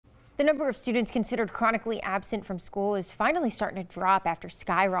The number of students considered chronically absent from school is finally starting to drop after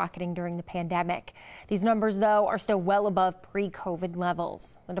skyrocketing during the pandemic. These numbers, though, are still well above pre-COVID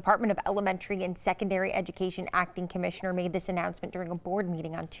levels. The Department of Elementary and Secondary Education acting commissioner made this announcement during a board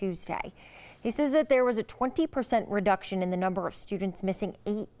meeting on Tuesday. He says that there was a 20% reduction in the number of students missing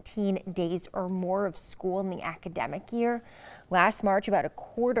 18 days or more of school in the academic year. Last March, about a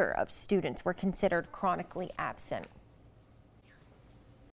quarter of students were considered chronically absent.